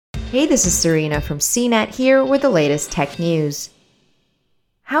Hey, this is Serena from CNET here with the latest tech news.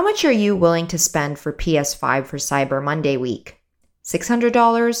 How much are you willing to spend for PS5 for Cyber Monday week? $600?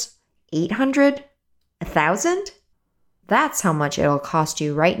 $800? $1,000? That's how much it'll cost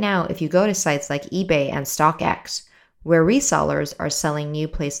you right now if you go to sites like eBay and StockX, where resellers are selling new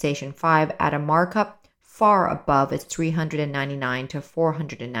PlayStation 5 at a markup far above its $399 to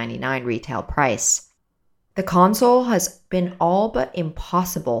 $499 retail price. The console has been all but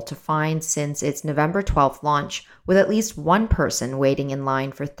impossible to find since its November 12th launch, with at least one person waiting in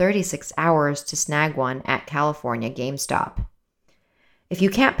line for 36 hours to snag one at California GameStop. If you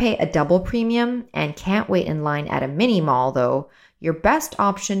can't pay a double premium and can't wait in line at a mini mall, though, your best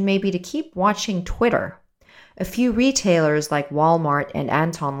option may be to keep watching Twitter. A few retailers like Walmart and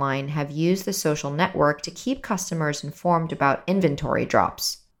Antonline have used the social network to keep customers informed about inventory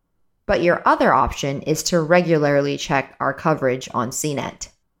drops. But your other option is to regularly check our coverage on CNET.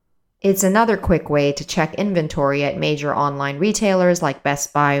 It's another quick way to check inventory at major online retailers like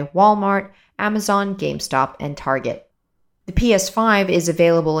BestBuy, Walmart, Amazon, GameStop, and Target. The PS5 is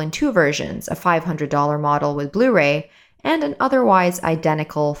available in two versions, a $500 model with Blu-ray and an otherwise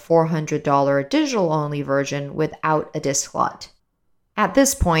identical $400 digital-only version without a disc slot. At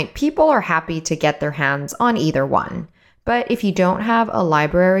this point, people are happy to get their hands on either one. But if you don't have a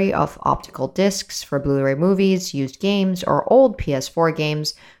library of optical discs for Blu-ray movies, used games, or old PS4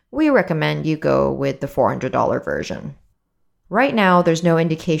 games, we recommend you go with the $400 version. Right now, there's no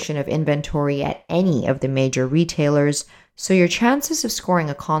indication of inventory at any of the major retailers, so your chances of scoring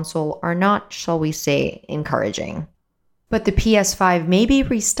a console are not, shall we say, encouraging. But the PS5 may be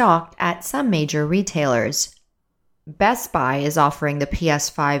restocked at some major retailers. Best Buy is offering the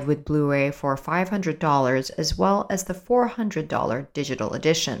PS5 with Blu-ray for $500 as well as the $400 digital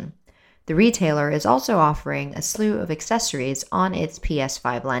edition. The retailer is also offering a slew of accessories on its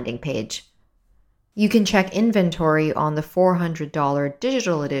PS5 landing page. You can check inventory on the $400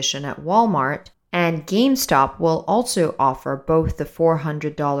 digital edition at Walmart, and GameStop will also offer both the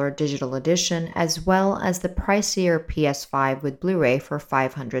 $400 digital edition as well as the pricier PS5 with Blu-ray for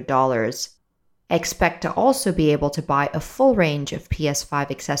 $500. Expect to also be able to buy a full range of PS5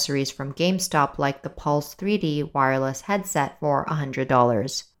 accessories from GameStop like the Pulse 3D wireless headset for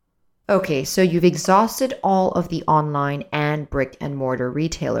 $100. Okay, so you've exhausted all of the online and brick-and-mortar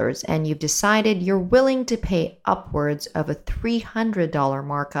retailers, and you've decided you're willing to pay upwards of a $300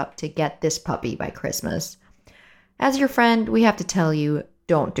 markup to get this puppy by Christmas. As your friend, we have to tell you,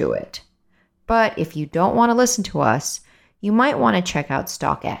 don't do it. But if you don't want to listen to us, you might want to check out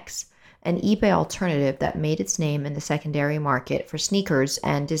StockX, an eBay alternative that made its name in the secondary market for sneakers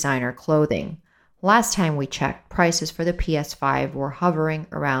and designer clothing. Last time we checked, prices for the PS5 were hovering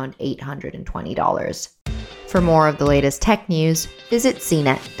around $820. For more of the latest tech news, visit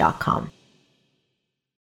cnet.com.